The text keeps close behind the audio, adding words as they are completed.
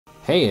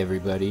Hey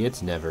everybody,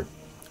 it's Never.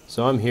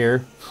 So I'm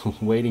here,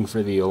 waiting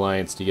for the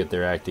Alliance to get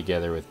their act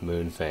together with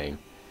Moonfang.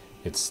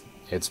 It's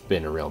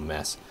been a real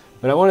mess.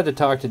 But I wanted to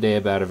talk today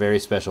about a very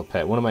special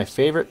pet. One of my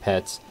favorite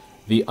pets,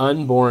 the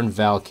Unborn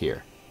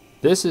Val'kyr.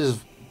 This is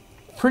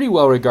pretty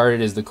well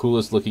regarded as the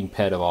coolest looking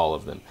pet of all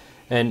of them.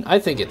 And I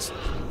think it's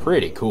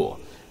pretty cool.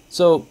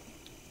 So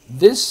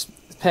this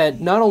pet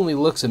not only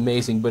looks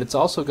amazing, but it's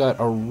also got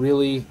a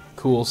really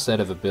cool set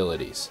of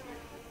abilities.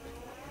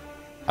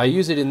 I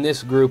use it in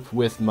this group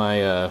with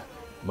my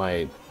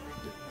my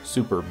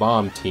super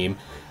bomb team.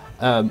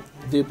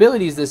 The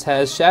abilities this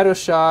has, Shadow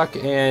Shock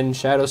and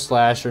Shadow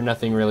Slash, are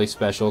nothing really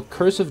special.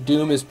 Curse of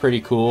Doom is pretty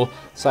cool,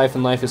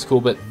 Siphon Life is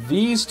cool, but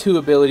these two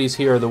abilities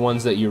here are the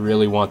ones that you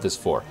really want this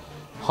for.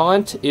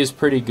 Haunt is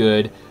pretty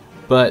good,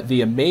 but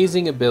the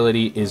amazing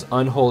ability is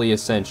Unholy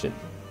Ascension.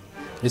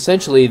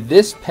 Essentially,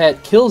 this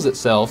pet kills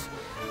itself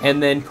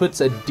and then puts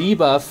a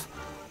debuff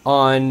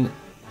on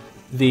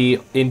the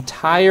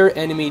entire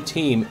enemy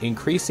team,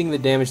 increasing the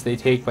damage they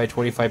take by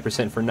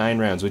 25% for 9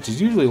 rounds, which is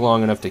usually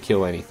long enough to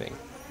kill anything.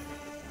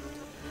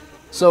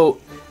 So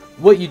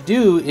what you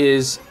do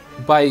is,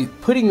 by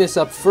putting this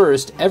up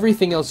first,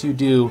 everything else you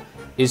do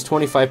is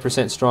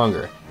 25%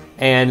 stronger.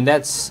 And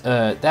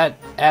that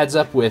adds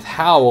up with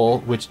Howl,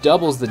 which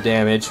doubles the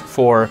damage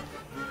for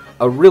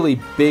a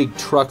really big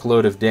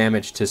truckload of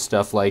damage to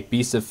stuff like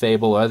Beasts of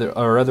Fable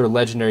or other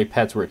legendary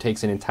pets where it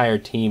takes an entire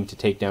team to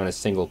take down a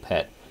single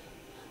pet.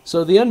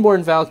 So the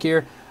Unborn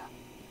Val'kyr,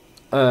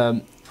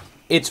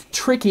 it's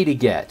tricky to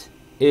get.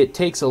 It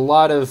takes a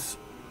lot of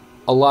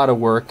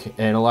work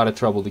and a lot of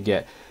trouble to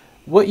get.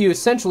 What you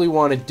essentially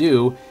want to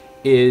do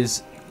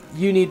is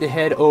you need to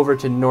head over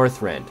to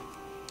Northrend.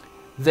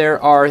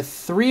 There are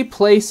 3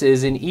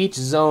 places in each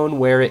zone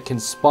where it can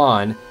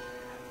spawn,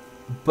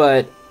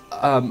 but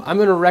I'm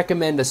going to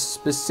recommend a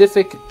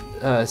specific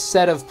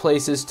set of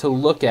places to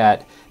look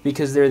at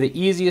because they're the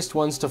easiest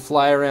ones to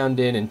fly around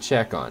in and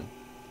check on.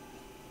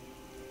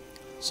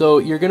 So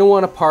you're going to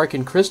want to park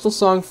in Crystal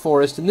Song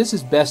Forest, and this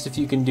is best if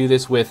you can do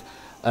this with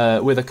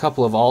a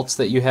couple of alts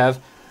that you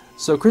have.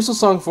 So Crystal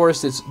Song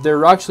Forest,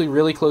 they're actually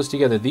really close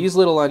together. These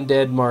little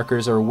undead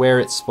markers are where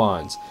it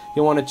spawns.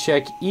 You'll want to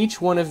check each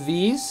one of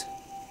these.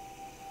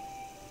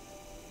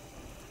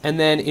 And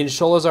then in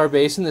Sholazar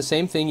Basin, the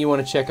same thing. You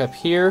want to check up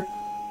here,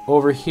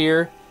 over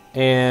here,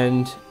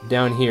 and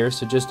down here,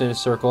 so just in a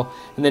circle.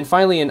 And then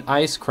finally in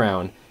Ice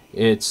Crown,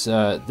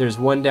 there's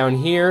one down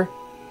here,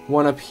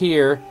 one up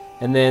here,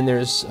 and then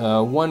there's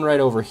one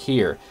right over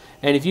here.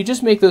 And if you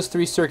just make those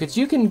 3 circuits,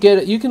 you can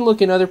look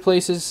in other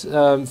places.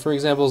 For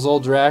example,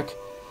 Zuldrak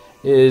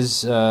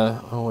is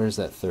where's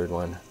that third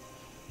one?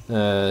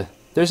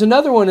 There's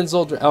another one in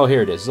Zuldrak. Oh,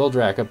 here it is,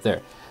 Zuldrak up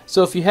there.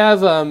 So if you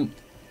have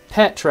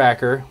Pet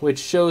Tracker, which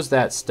shows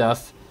that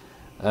stuff,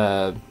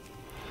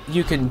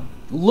 you can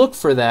look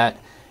for that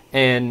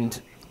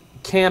and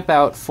camp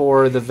out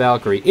for the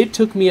Valkyrie. It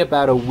took me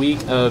about a week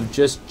of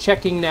just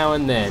checking now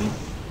and then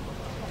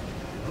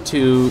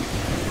to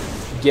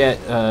get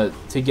a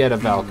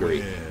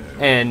Valkyrie.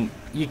 And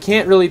you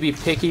can't really be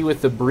picky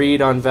with the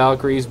breed on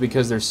Valkyries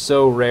because they're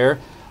so rare.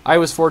 I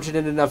was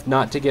fortunate enough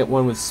not to get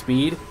one with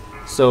speed,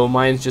 so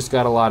mine's just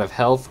got a lot of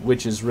health,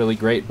 which is really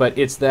great, but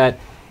it's that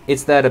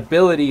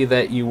ability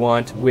that you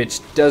want, which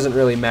doesn't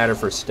really matter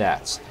for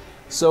stats.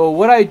 So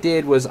what I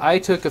did was I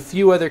took a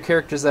few other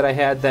characters that I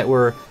had that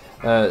were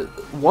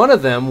one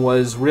of them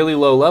was really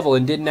low level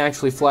and didn't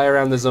actually fly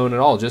around the zone at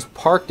all, just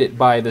parked it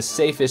by the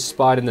safest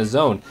spot in the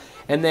zone.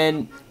 And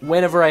then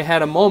whenever I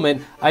had a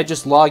moment, I'd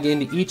just log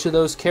into each of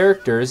those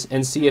characters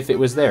and see if it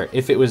was there.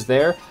 If it was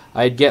there,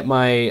 I'd get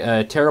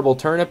my terrible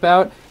turnip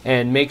out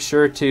and make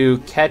sure to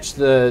catch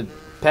the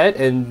pet,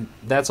 and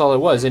that's all it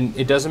was. And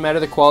it doesn't matter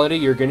the quality,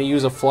 you're going to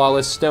use a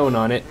flawless stone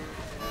on it.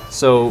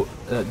 So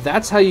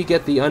that's how you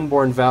get the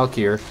Unborn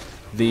Val'kyr,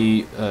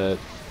 the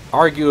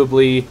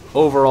arguably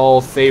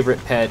overall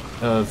favorite pet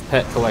of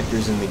pet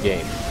collectors in the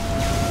game.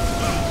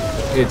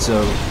 It's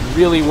a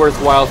really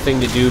worthwhile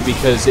thing to do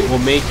because it will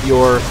make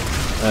your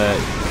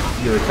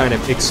kind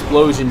of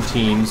explosion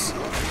teams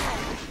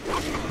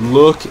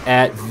look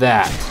at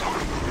that.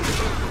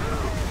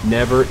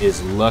 Never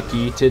is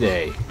lucky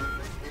today.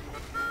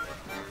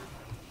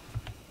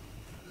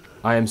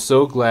 I am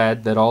so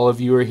glad that all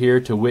of you are here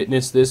to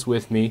witness this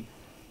with me.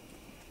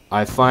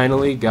 I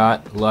finally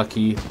got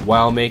lucky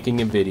while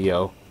making a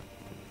video,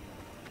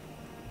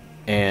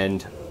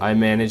 and I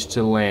managed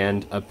to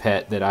land a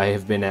pet that I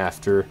have been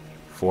after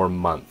for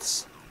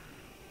months.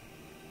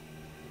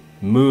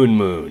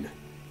 Moon.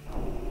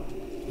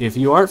 If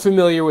you aren't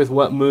familiar with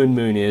what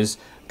Moon is,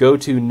 go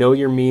to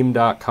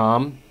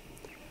knowyourmeme.com,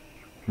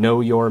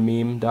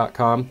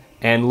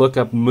 and look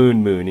up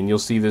Moon, and you'll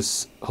see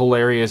this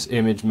hilarious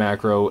image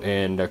macro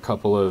and a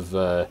couple of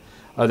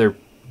other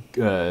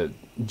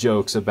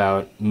jokes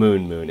about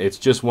Moon. It's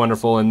just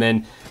wonderful, and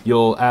then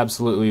you'll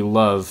absolutely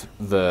love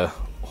the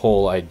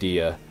whole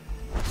idea.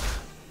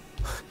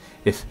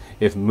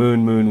 If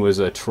Moon was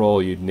a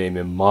troll, you'd name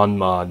him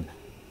Mon.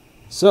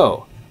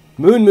 So,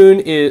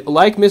 Moon is,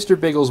 like Mr.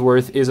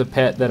 Bigglesworth, is a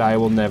pet that I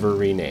will never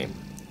rename.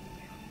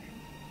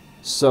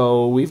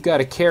 So we've got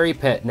a carry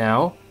pet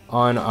now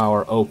on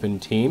our open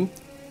team,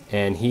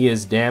 and he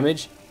is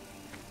damaged.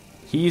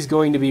 He's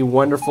going to be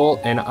wonderful,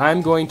 and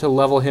I'm going to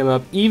level him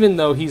up even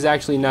though he's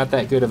actually not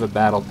that good of a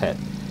battle pet.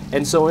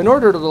 And so in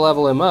order to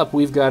level him up,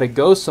 we've got to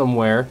go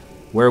somewhere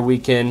where we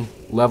can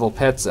level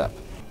pets up.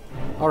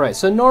 Alright,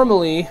 so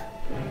normally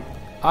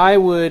I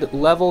would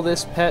level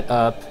this pet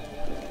up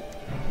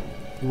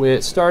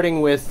with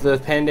starting with the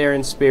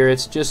Pandarian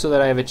spirits, just so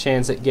that I have a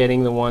chance at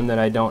getting the one that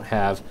I don't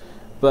have.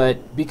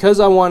 But because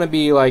I want to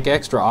be like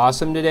extra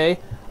awesome today,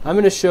 I'm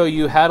going to show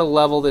you how to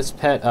level this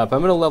pet up. I'm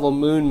going to level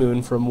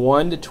Moon from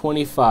 1 to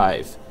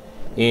 25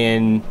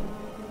 in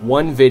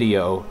one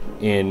video,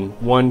 in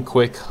one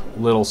quick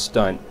little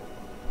stunt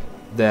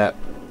that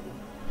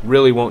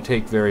really won't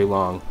take very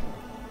long.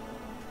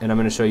 And I'm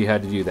going to show you how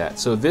to do that.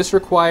 So this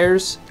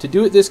requires, to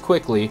do it this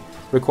quickly,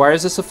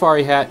 requires a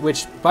safari hat,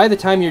 which by the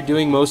time you're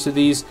doing most of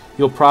these,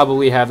 you'll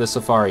probably have the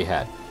safari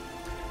hat.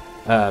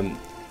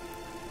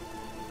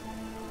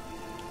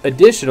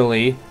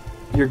 Additionally,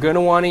 you're going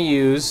to want to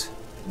use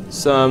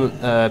some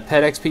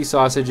pet XP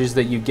sausages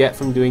that you get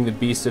from doing the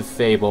Beast of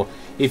Fable.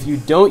 If you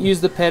don't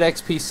use the pet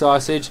XP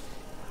sausage,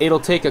 it'll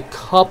take a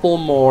couple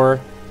more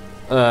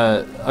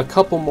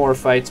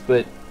fights,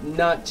 but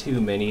not too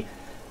many.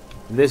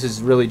 This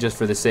is really just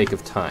for the sake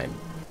of time.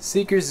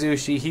 Seeker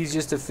Zushi, he's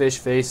just a fish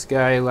face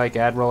guy like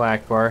Admiral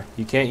Akbar.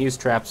 You can't use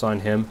traps on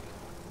him.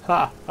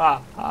 Ha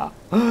ha ha.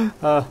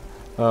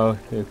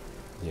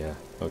 Yeah,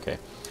 okay.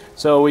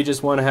 So we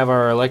just want to have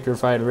our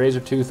electrified razor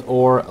tooth,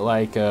 or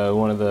like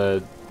one of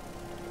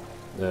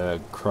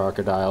the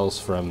crocodiles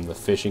from the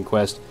fishing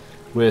quest,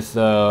 with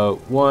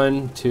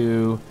 1,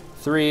 2,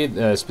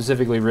 3,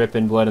 specifically Rip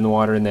and Blood in the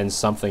Water, and then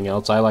something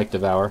else. I like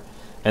Devour.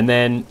 And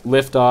then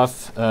lift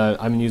off.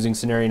 I'm using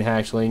Cenarian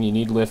Hatchling. You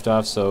need lift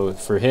off, so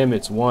for him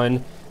it's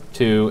 1,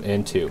 2,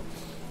 and 2.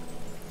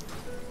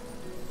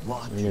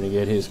 We're gonna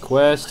get his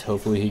quest.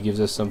 Hopefully he gives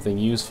us something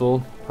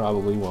useful.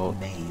 Probably won't.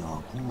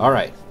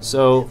 Alright,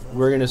 so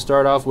we're gonna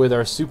start off with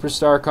our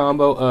superstar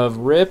combo of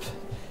Rip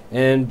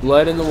and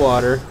Blood in the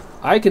Water.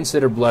 I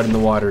consider Blood in the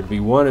Water to be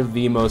one of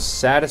the most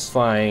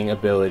satisfying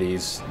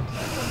abilities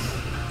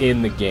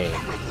in the game.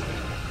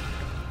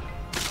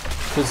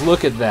 Because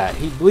look at that.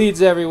 He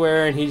bleeds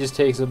everywhere and he just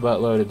takes a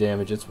buttload of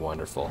damage. It's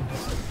wonderful.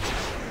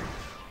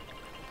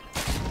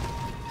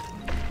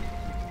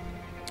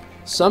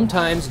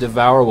 Sometimes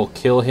Devour will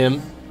kill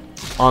him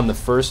on the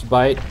first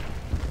bite.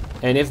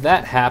 And if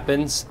that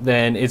happens,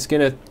 then it's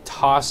going to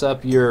toss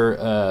up your...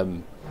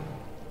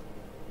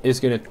 it's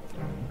going to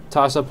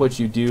toss up what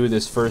you do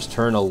this first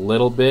turn a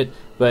little bit.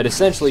 But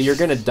essentially, you're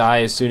going to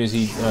die as soon as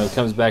he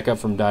comes back up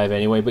from dive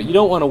anyway. But you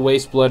don't want to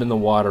waste Blood in the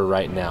Water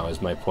right now,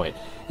 is my point.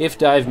 If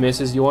dive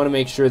misses, you want to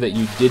make sure that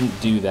you didn't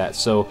do that.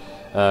 So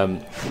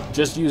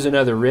just use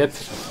another Rip.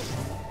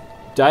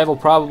 Dive will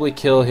probably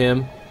kill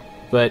him.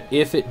 But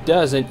if it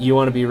doesn't, you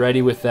want to be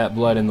ready with that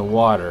Blood in the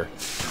Water.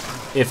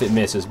 If it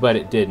misses, but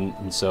it didn't.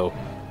 And so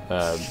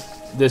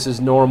this is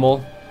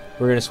normal.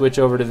 We're going to switch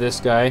over to this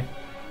guy.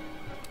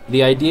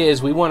 The idea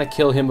is we want to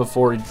kill him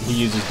before he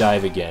uses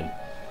dive again.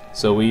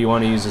 So we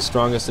want to use the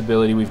strongest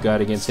ability we've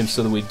got against him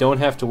so that we don't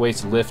have to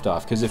waste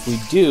liftoff. Because if we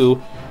do,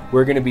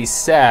 we're going to be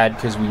sad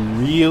because we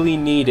really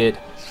need it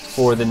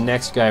for the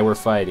next guy we're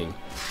fighting.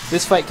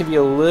 This fight can be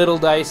a little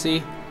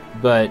dicey,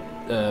 but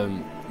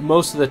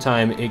most of the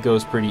time it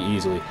goes pretty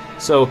easily.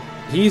 So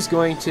he's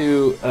going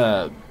to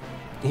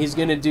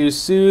do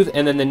Soothe,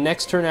 and then the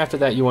next turn after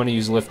that you want to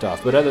use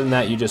Liftoff. But other than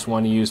that, you just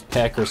want to use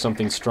Peck or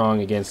something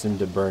strong against him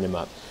to burn him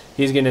up.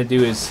 He's going to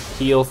do his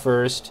heal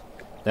first.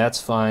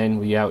 That's fine.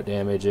 We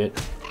out-damage it.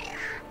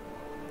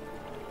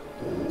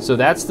 So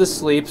that's the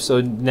sleep. So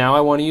now I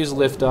want to use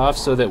Liftoff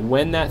so that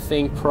when that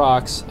thing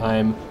procs,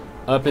 I'm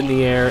up in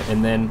the air,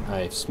 and then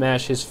I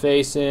smash his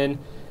face in.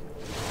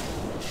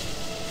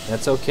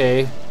 That's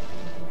okay.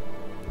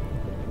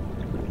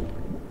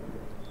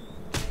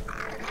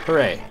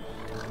 Hooray.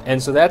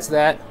 And so that's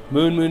that.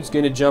 Moon's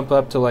going to jump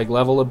up to like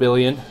level 1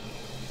 billion.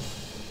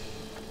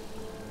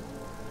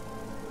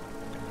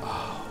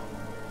 Oh.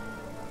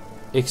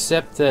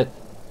 Except that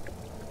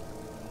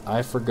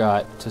I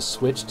forgot to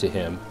switch to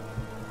him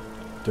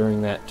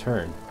during that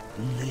turn.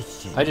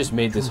 I just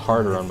made this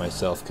harder on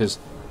myself because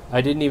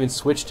I didn't even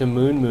switch to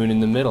Moon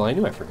in the middle. I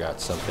knew I forgot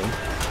something.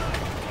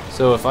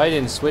 So if I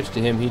didn't switch to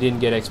him, he didn't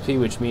get XP,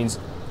 which means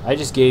I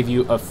just gave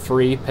you a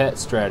free pet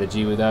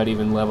strategy without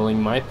even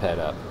leveling my pet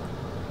up.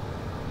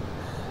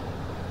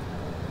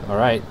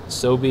 Alright,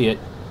 so be it.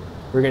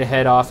 We're going to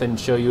head off and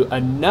show you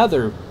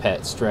another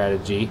pet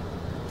strategy.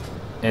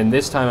 And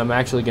this time I'm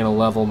actually going to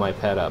level my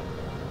pet up.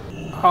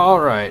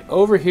 Alright,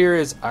 over here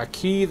is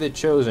Aki the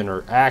Chosen,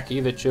 or Aki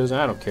the Chosen,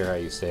 I don't care how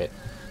you say it.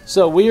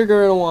 So we are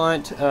going to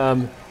want,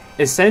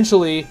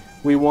 essentially,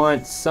 we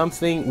want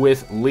something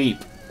with leap.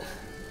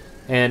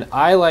 And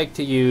I like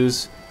to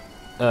use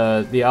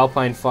the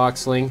Alpine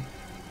Foxling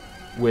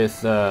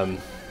with,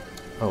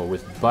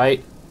 with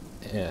bite.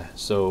 Yeah,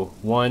 so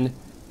 1,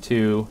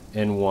 2,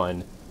 and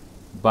 1.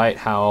 Bite,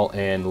 howl,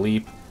 and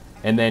leap.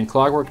 And then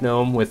Clockwork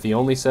Gnome with the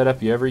only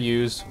setup you ever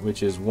use,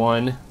 which is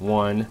 1,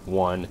 1,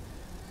 1.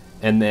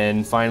 And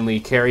then finally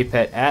Carry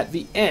Pet at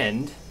the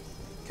end,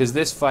 because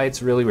this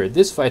fight's really weird.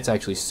 This fight's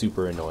actually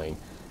super annoying,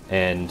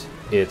 and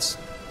it's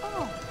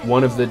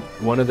one of the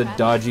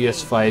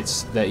dodgiest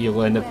fights that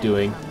you'll end up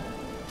doing.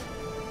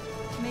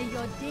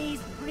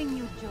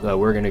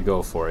 We're gonna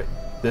go for it.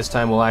 This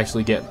time we'll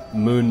actually get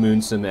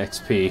Moon some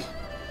XP.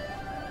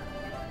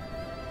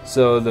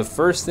 So the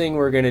first thing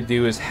we're gonna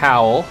do is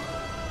howl.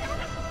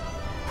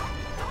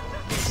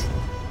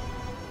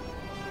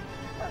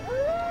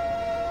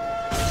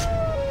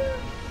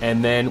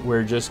 And then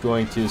we're just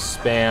going to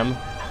spam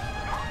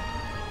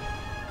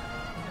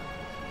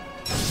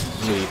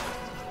leap.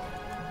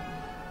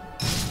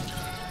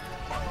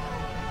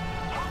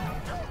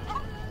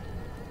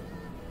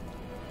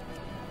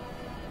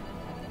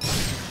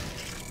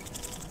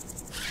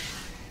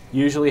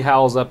 Usually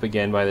howls up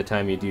again by the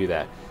time you do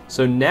that.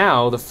 So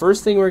now the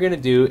first thing we're going to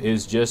do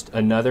is just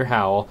another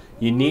howl.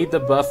 You need the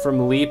buff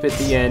from leap at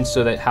the end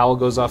so that howl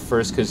goes off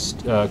first, because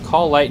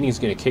Call Lightning is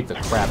going to kick the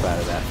crap out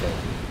of that thing.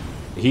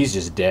 He's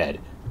just dead.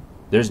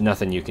 There's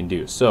nothing you can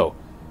do. So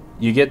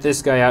you get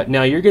this guy out.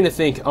 Now you're going to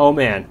think, oh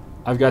man,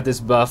 I've got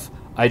this buff.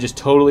 I just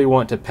totally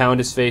want to pound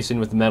his face in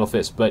with the Metal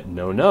Fist. But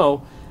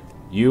no.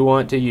 You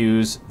want to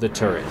use the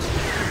turret.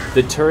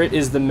 The turret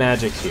is the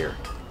magic here.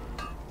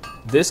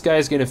 This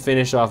guy's going to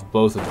finish off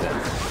both of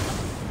them.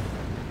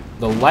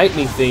 The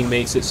lightning thing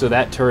makes it so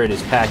that turret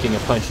is packing a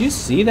punch. You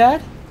see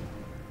that?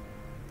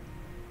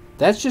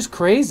 That's just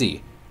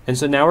crazy. And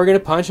so now we're going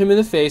to punch him in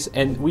the face,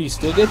 and we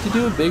still get to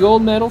do a big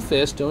old Metal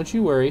Fist, don't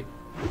you worry.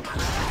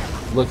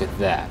 Look at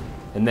that.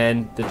 And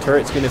then the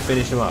turret's going to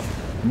finish him off.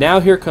 Now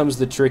here comes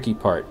the tricky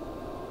part.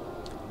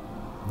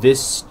 This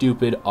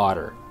stupid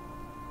otter.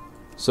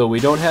 So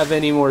we don't have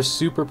any more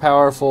super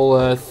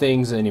powerful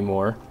things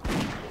anymore.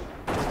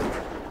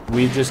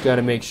 We've just got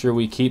to make sure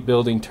we keep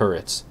building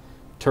turrets.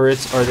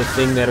 Turrets are the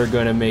thing that are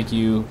going to make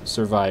you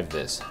survive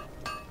this.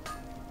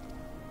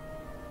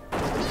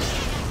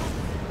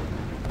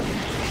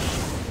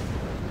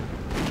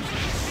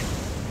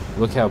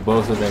 Look how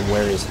both of them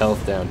wear his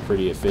health down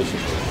pretty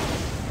efficiently.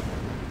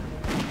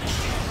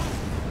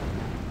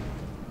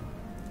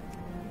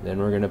 Then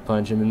we're going to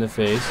punch him in the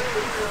face.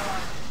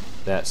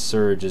 That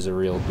Surge is a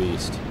real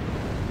beast.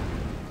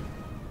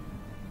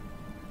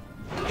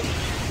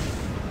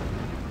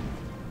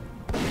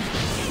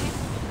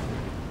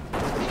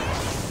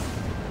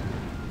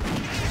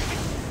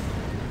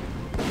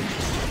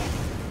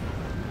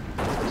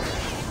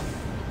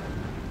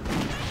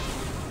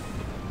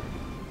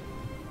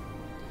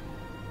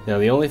 Now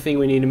the only thing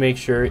we need to make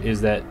sure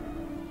is that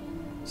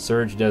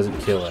Surge doesn't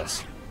kill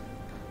us.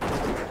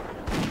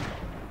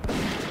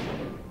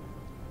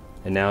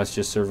 And now it's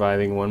just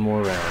surviving one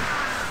more round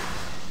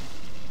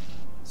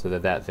so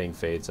that that thing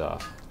fades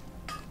off.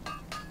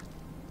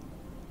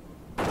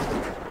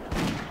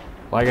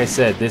 Like I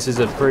said, this is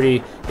a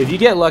pretty... If you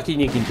get lucky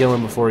and you can kill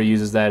him before he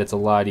uses that, it's a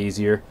lot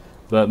easier.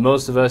 But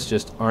most of us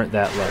just aren't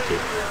that lucky.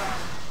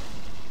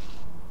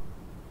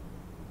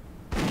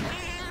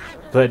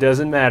 But it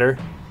doesn't matter.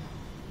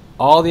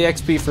 All the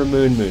XP for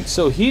Moon.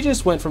 So he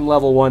just went from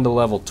level 1 to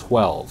level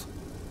 12.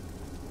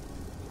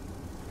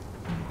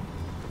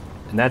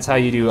 And that's how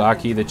you do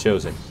Aki the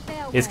Chosen.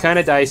 It's kind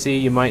of dicey.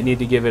 You might need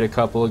to give it a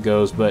couple of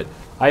goes, but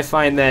I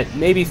find that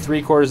maybe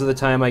 3/4 of the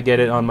time I get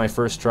it on my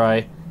first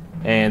try,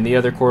 and the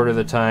other quarter of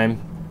the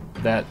time,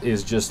 that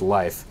is just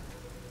life.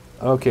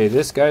 Okay,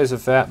 this guy's a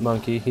fat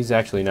monkey. He's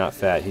actually not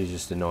fat. He's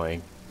just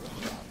annoying.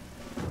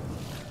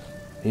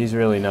 He's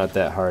really not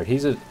that hard.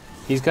 He's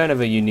kind of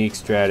a unique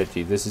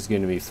strategy. This is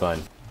going to be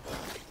fun.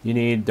 You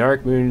need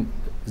Dark Moon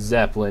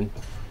Zeppelin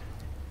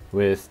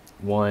with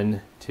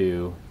 1,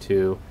 2,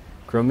 2.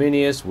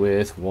 Chrominius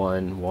with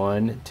 1,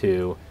 1,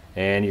 2.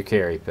 And your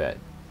Carry Pet.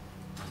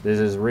 This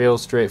is real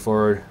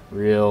straightforward,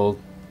 real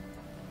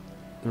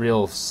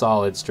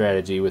solid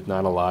strategy with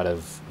not a lot of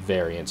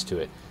variance to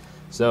it.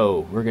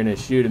 So, we're going to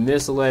shoot a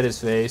missile at his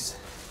face.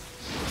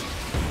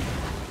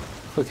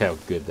 Look how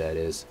good that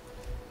is.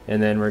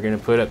 And then we're going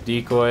to put up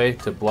Decoy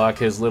to block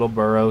his little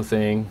burrow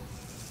thing.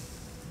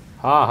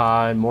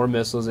 Ha, and more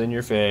missiles in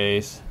your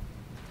face.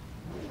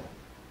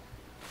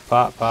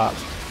 Pop, pop.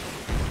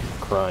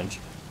 Crunch.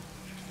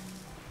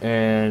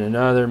 And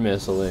another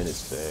missile in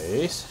his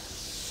face.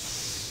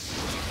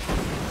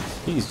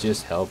 He's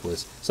just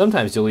helpless.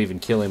 Sometimes you'll even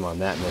kill him on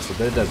that missile,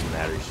 but it doesn't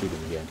matter. You shoot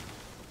him again.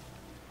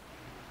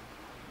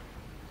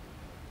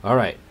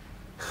 Alright.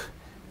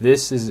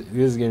 This is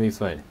gonna be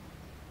fun.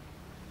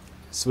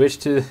 Switch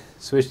to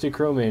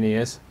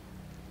Chrominius.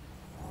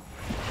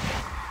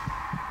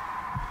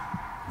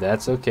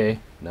 That's okay,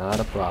 not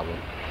a problem.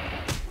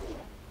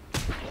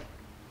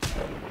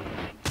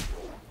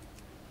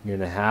 You're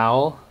gonna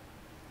howl.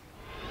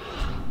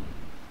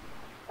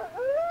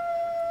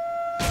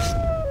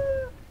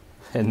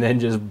 And then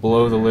just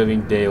blow the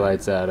living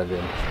daylights out of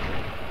him.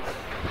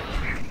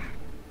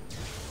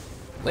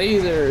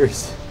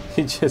 Lasers!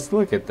 Just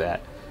look at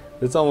that.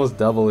 That's almost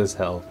double his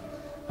health.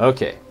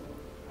 Okay.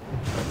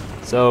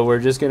 So we're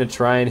just going to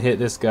try and hit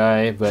this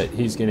guy, but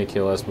he's going to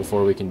kill us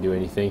before we can do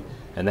anything.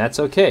 And that's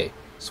okay.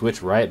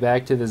 Switch right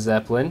back to the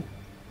Zeppelin.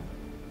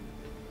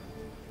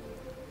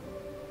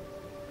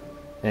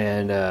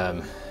 And,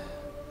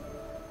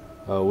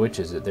 oh, which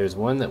is it? There's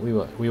one that we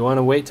want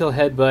to wait till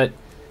Headbutt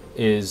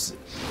is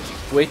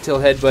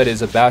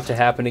about to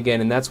happen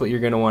again, and that's what you're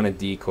going to want to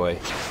decoy.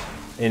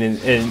 And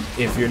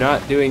if you're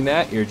not doing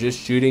that, you're just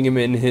shooting him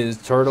in his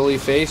turtley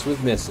face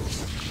with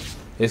missiles.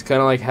 It's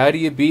kind of like, how do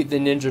you beat the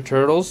Ninja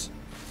Turtles?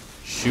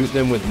 Shoot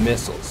them with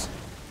missiles.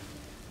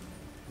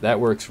 That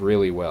works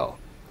really well.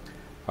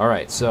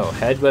 Alright, so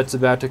Headbutt's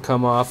about to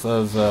come off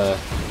of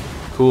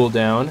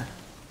cooldown.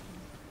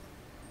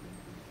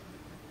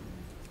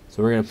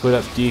 So we're going to put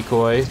up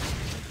decoy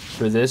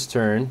for this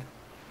turn.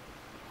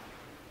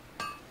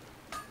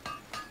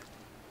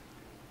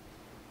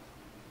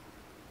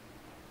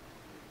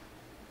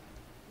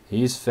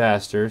 He's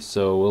faster,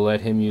 so we'll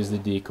let him use the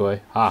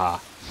decoy.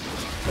 Haha.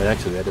 But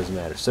actually, that doesn't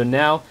matter. So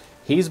now,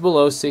 he's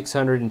below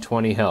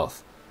 620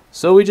 health.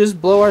 So we just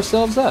blow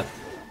ourselves up.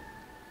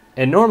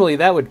 And normally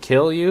that would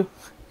kill you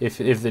if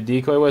the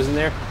decoy wasn't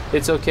there.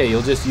 It's okay,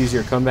 you'll just use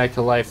your come back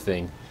to life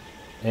thing.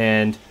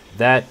 And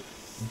that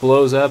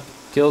blows up,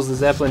 kills the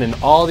Zeppelin, and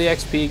all the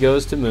XP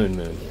goes to Moon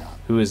Moon,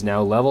 who is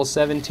now level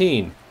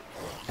 17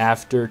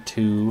 after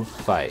 2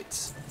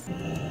 fights.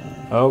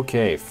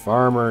 Okay,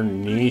 Farmer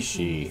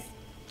Nishi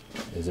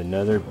is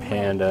another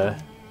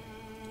panda.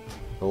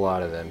 A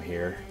lot of them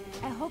here.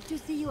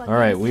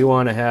 Alright, we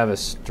want to have a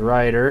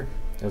Strider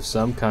of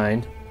some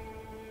kind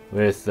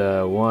with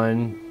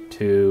 1,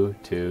 2,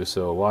 2.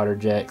 So a Water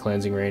Jet,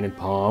 Cleansing Rain, and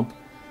Pomp.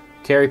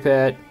 Carry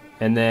Pet,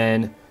 and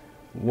then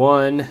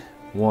 1,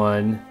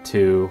 1,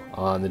 2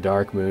 on the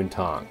Dark Moon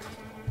Tonk.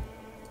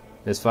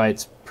 This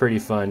fight's pretty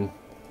fun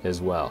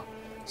as well.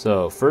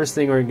 So first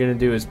thing we're going to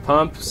do is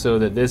pump so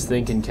that this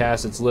thing can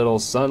cast its little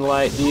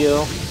sunlight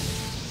deal.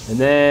 And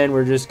then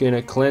we're just going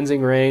to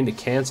Cleansing Rain to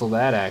cancel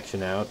that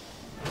action out.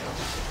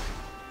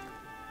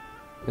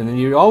 And then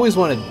you always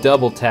want to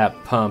double tap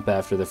pump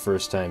after the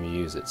first time you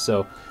use it.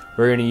 So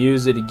we're going to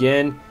use it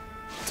again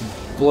to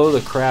blow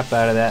the crap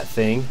out of that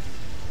thing.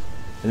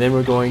 And then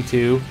we're going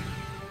to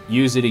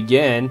use it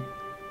again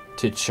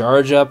to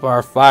charge up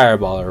our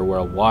fireball, or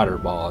a water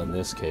ball in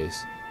this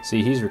case.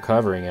 See, he's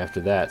recovering after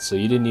that, so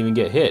you didn't even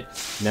get hit.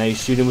 Now you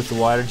shoot him with the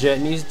water jet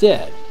and he's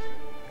dead.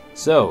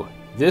 So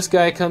this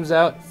guy comes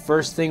out,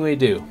 first thing we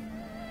do,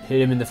 hit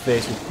him in the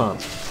face with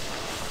pump.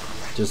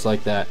 Just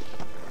like that.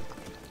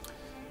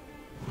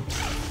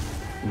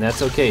 And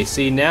that's okay.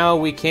 See, now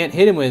we can't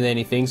hit him with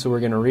anything, so we're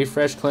going to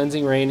refresh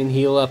Cleansing Rain and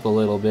heal up a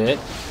little bit.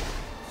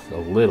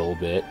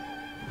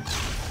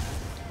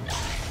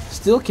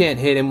 Still can't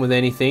hit him with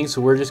anything,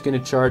 so we're just going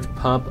to charge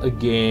pump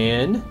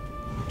again.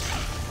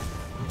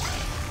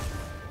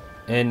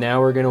 And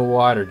now we're going to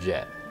Water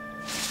Jet.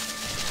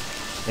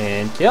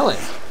 And kill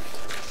him.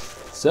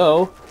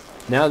 So,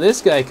 now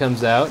this guy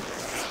comes out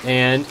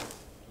and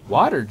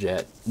Water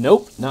Jet.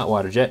 Nope, not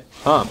Water Jet.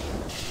 Pump.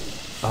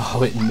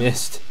 Oh, it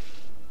missed.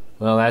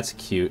 Well, that's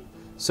cute.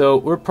 So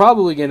we're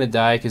probably going to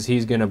die because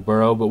he's going to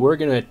burrow, but we're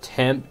going to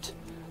attempt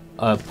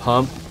a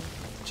pump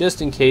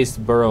just in case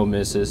the burrow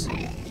misses.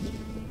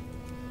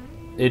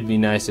 It'd be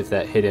nice if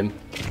that hit him.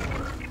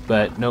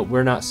 But nope,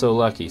 we're not so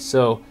lucky.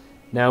 So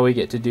now we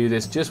get to do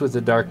this just with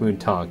the Dark Moon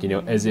Tonk, you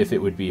know, as if it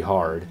would be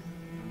hard.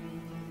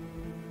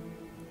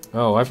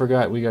 Oh, I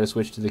forgot we got to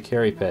switch to the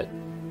Carry Pet.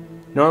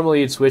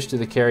 Normally you'd switch to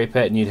the Carry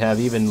Pet and you'd have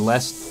even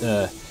less,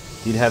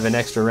 you'd have an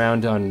extra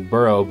round on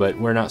Burrow, but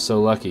we're not so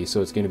lucky,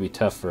 so it's going to be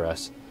tough for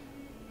us.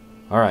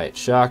 Alright,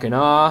 Shock and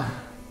Awe.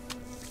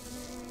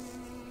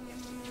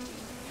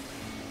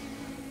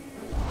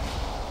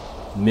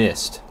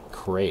 Missed.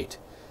 Great.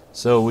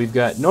 So we've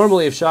got,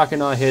 normally if Shock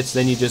and Awe hits,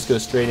 then you just go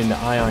straight into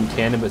Ion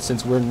Cannon, but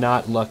since we're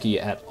not lucky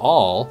at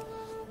all,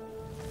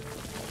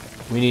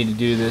 we need to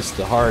do this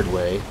the hard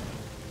way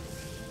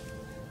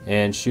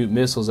and shoot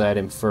missiles at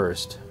him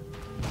first.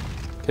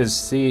 Because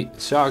see,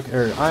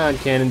 Ion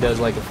Cannon does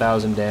like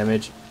 1,000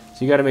 damage,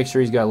 so you got to make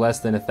sure he's got less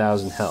than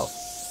 1,000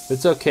 health. But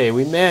it's okay,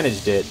 we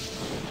managed it.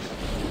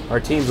 Our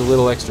team's a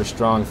little extra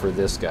strong for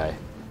this guy.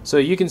 So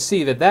you can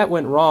see that that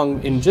went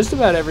wrong in just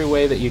about every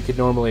way that you could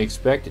normally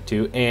expect it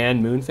to,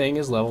 and Moonfang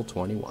is level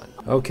 21.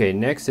 Okay,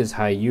 next is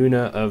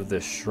Hyuna of the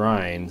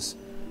Shrines.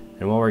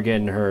 And while we're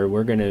getting her, I'm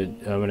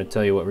gonna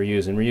tell you what we're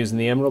using. We're using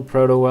the Emerald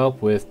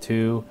Proto-Whelp with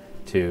 2,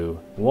 2,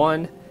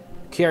 1,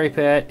 Carry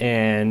Pet,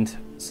 and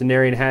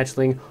Cenarian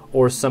Hatchling,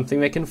 or something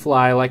that can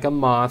fly like a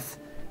moth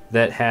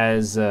that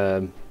has,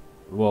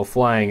 well,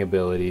 flying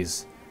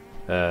abilities,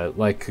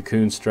 like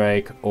Cocoon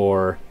Strike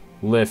or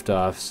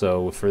Liftoff.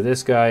 So for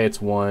this guy,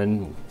 it's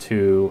 1,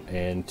 2,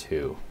 and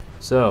 2.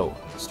 So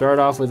start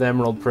off with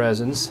Emerald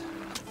Presence.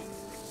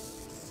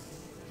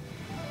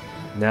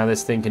 Now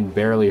this thing can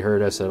barely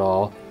hurt us at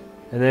all.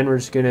 And then we're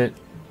just gonna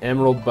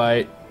Emerald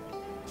Bite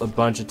a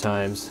bunch of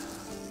times.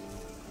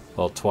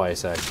 Well,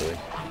 twice actually.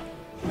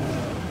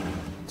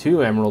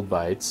 2 Emerald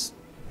Bites.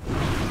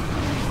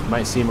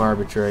 Might seem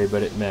arbitrary,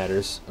 but it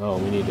matters. Oh,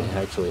 we need to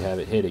actually have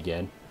it hit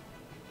again.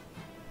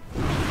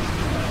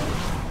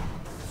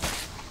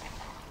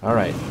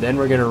 Alright, then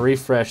we're going to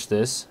refresh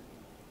this.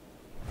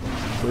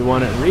 We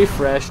want it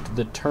refreshed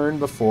the turn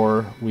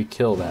before we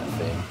kill that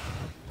thing.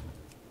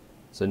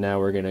 So now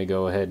we're going to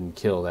go ahead and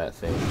kill that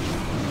thing.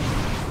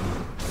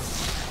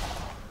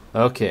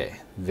 Okay,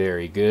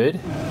 very good.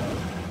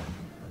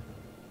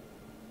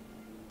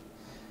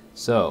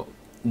 So,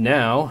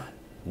 now,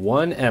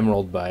 1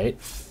 emerald bite.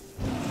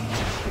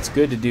 It's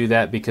good to do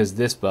that because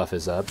this buff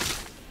is up.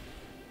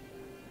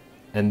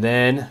 And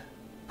then,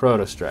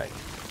 Proto Strike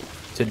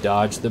to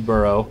dodge the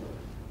burrow.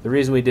 The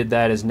reason we did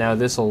that is now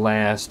this will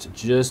last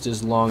just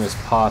as long as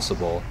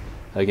possible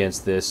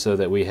against this, so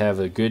that we have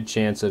a good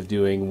chance of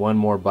doing 1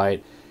 more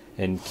bite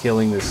and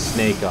killing the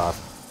snake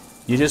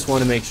off. You just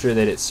want to make sure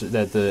that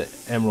that the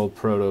Emerald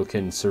Proto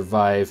can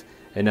survive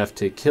enough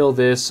to kill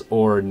this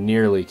or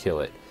nearly kill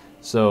it.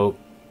 So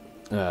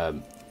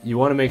you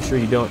want to make sure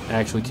you don't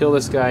actually kill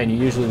this guy, and you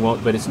usually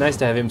won't, but it's nice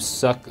to have him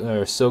soak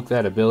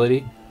that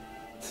ability.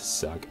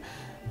 Suck.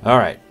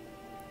 Alright,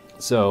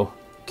 so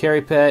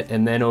carry pet,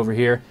 and then over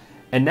here.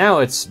 And now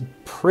it's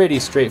pretty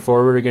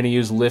straightforward. We're going to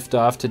use lift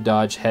off to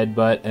dodge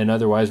headbutt, and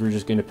otherwise we're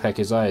just going to peck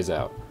his eyes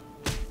out.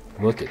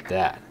 Look at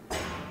that.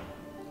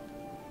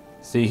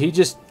 See,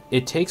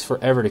 it takes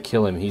forever to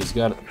kill him. He's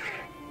got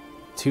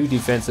 2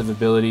 defensive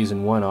abilities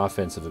and 1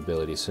 offensive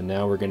ability. So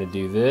now we're going to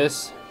do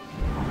this.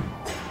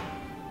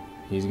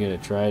 He's going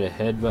to try to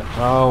headbutt.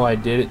 Oh, I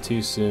did it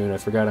too soon. I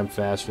forgot I'm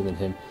faster than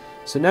him.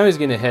 So now he's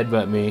going to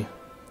headbutt me.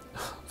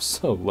 I'm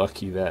so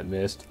lucky that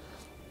missed.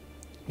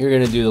 You're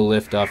going to do the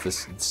lift off the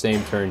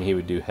same turn he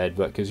would do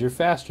headbutt because you're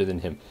faster than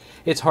him.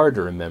 It's hard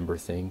to remember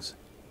things.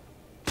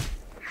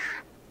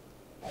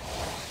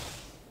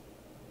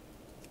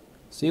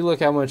 See,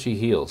 look how much he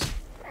heals.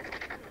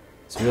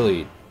 It's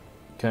really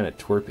kind of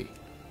twerpy.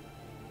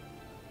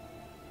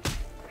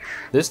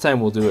 This time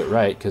we'll do it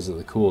right because of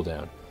the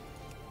cooldown.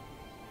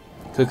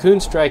 Cocoon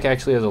Strike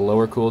actually has a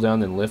lower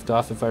cooldown than Lift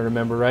Off, if I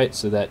remember right,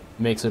 so that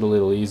makes it a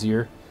little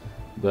easier.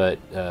 But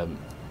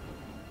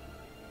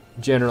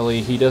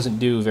generally, he doesn't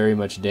do very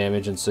much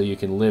damage, and so you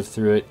can live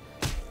through it.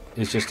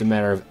 It's just a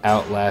matter of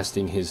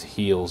outlasting his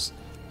heals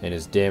and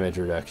his damage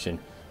reduction.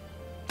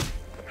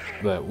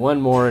 But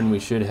 1 more and we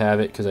should have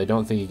it, because I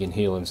don't think he can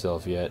heal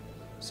himself yet.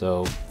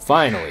 So,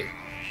 finally!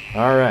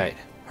 Alright.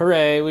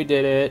 Hooray, we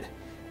did it!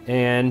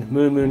 And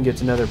Moon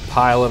gets another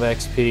pile of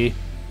XP.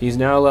 He's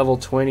now level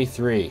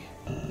 23.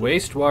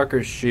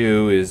 Wastewalker's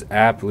Shoe is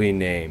aptly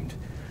named,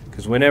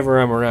 because whenever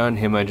I'm around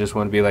him I just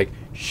want to be like,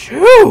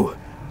 Shoo!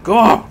 Go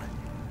on!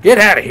 Get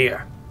out of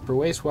here! For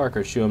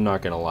Wastewalker's Shoe, I'm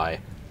not going to lie,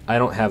 I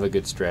don't have a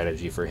good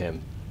strategy for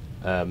him.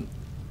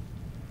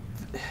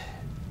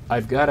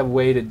 I've got a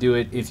way to do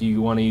it if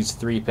you want to use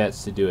 3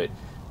 pets to do it,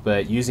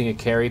 but using a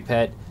carry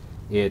pet,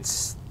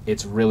 it's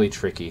really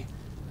tricky.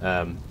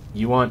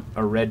 You want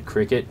a red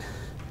cricket?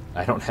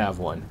 I don't have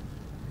one.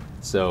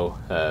 So,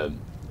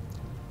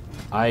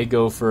 I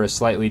go for a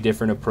slightly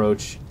different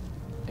approach,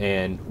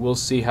 and we'll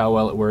see how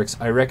well it works.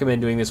 I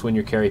recommend doing this when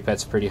your carry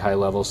pet's pretty high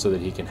level so that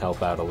he can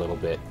help out a little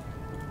bit.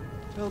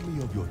 Tell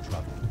me of your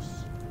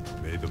travels.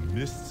 May the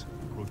mists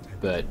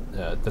protect.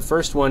 But the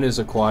first one is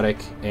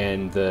aquatic,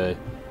 and the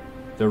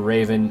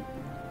Raven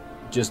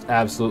just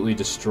absolutely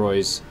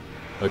destroys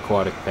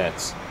aquatic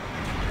pets.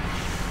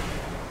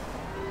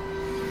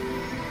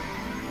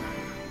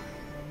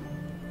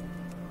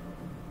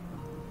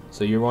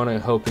 So you're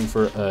hoping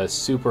for a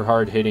super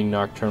hard-hitting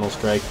Nocturnal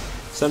Strike.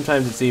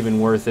 Sometimes it's even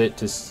worth it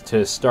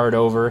to start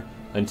over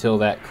until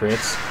that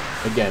crits.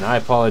 Again, I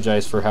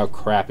apologize for how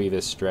crappy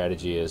this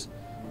strategy is,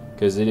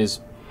 because it is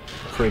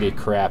pretty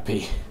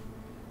crappy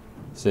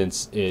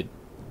since it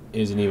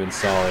isn't even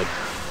solid.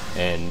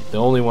 And the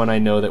only one I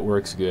know that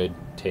works good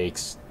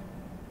takes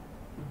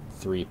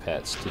 3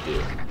 pets to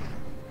do.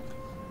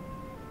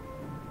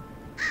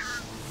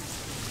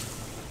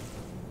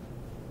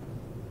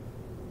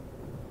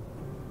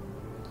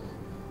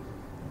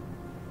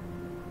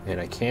 And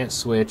I can't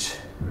switch.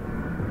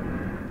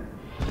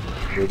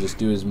 We'll just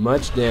do as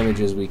much damage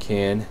as we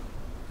can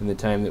in the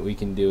time that we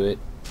can do it.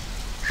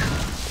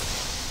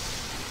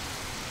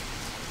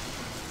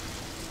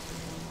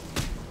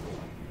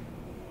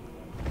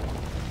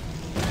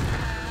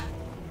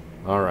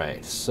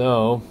 Alright,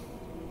 so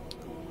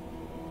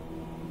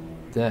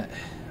I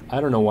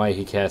don't know why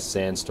he casts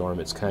Sandstorm,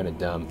 it's kind of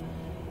dumb.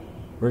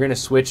 We're going to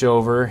switch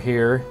over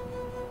here,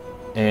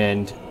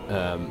 and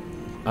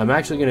I'm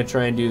actually going to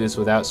try and do this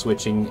without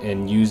switching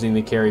and using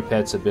the carry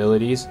pet's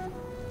abilities.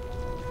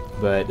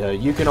 But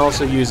you can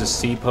also use a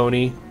sea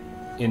pony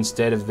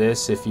instead of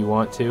this if you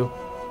want to.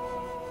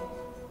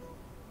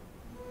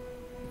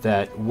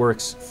 That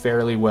works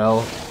fairly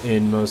well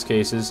in most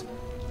cases.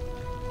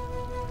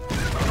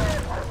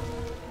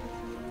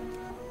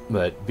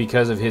 But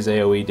because of his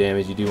AoE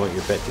damage, you do want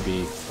your pet to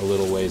be a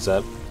little ways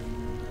up.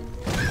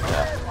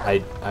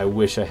 I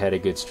wish I had a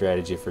good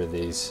strategy for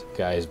these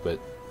guys, but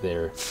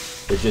there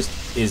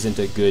just isn't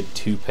a good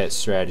 2-pet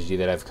strategy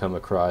that I've come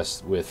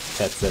across with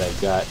pets that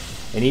I've got.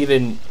 And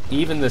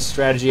even the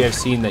strategy I've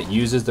seen that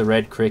uses the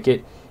red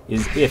cricket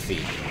is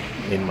iffy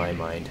in my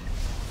mind.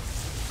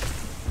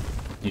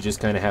 You just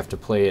kind of have to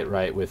play it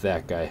right with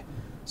that guy.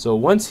 So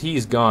once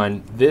he's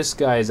gone, this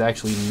guy is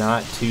actually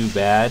not too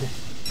bad.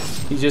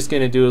 He's just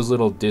going to do his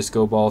little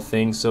disco ball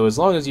thing. So as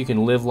long as you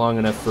can live long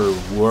enough for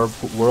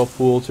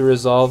Whirlpool to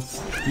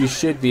resolve, you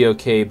should be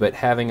okay. But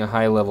having a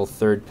high level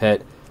third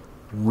pet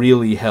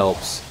really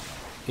helps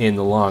in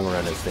the long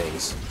run of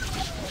things.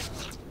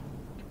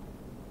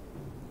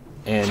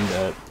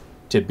 And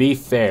to be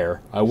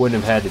fair, I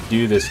wouldn't have had to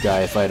do this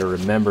guy if I'd have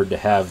remembered to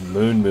have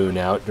Moon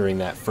out during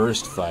that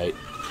first fight.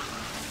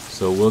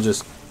 So we'll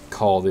just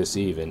call this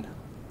even.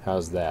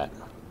 How's that?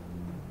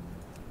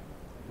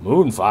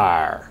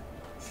 Moonfire!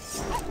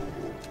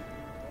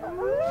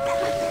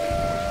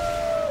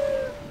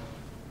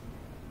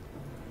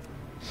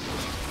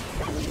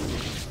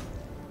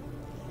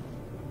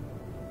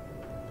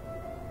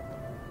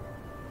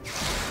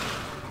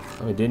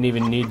 Oh, I didn't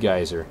even need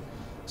Geyser.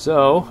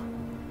 So,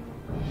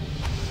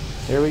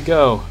 there we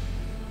go.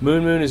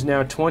 Moon is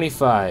now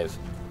 25.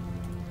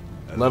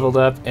 Leveled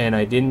up, and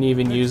I didn't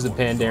even use the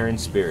Pandaren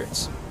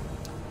spirits.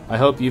 I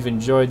hope you've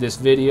enjoyed this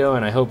video,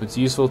 and I hope it's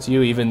useful to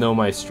you, even though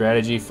my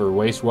strategy for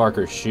Waste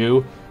Walker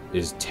Shoe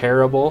is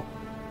terrible.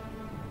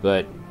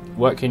 But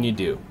what can you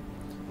do?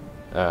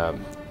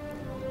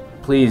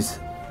 Please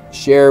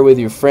share with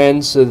your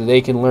friends so that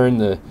they can learn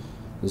the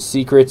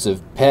secrets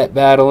of pet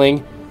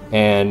battling.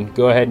 And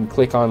go ahead and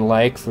click on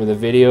like for the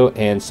video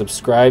and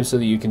subscribe so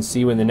that you can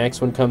see when the next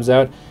one comes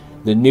out.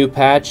 The new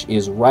patch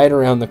is right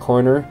around the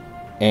corner,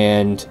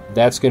 and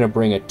that's going to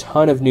bring a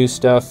ton of new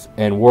stuff.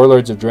 And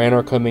Warlords of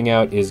Draenor coming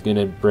out is going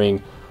to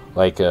bring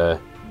like a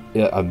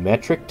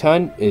metric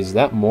ton. Is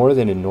that more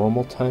than a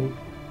normal ton?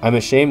 I'm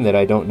ashamed that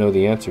I don't know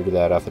the answer to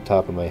that off the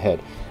top of my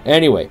head.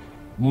 Anyway,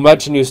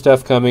 much new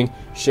stuff coming.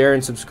 Share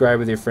and subscribe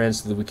with your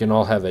friends so that we can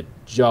all have a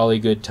jolly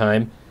good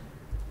time.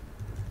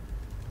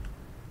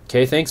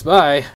 Okay, thanks, bye.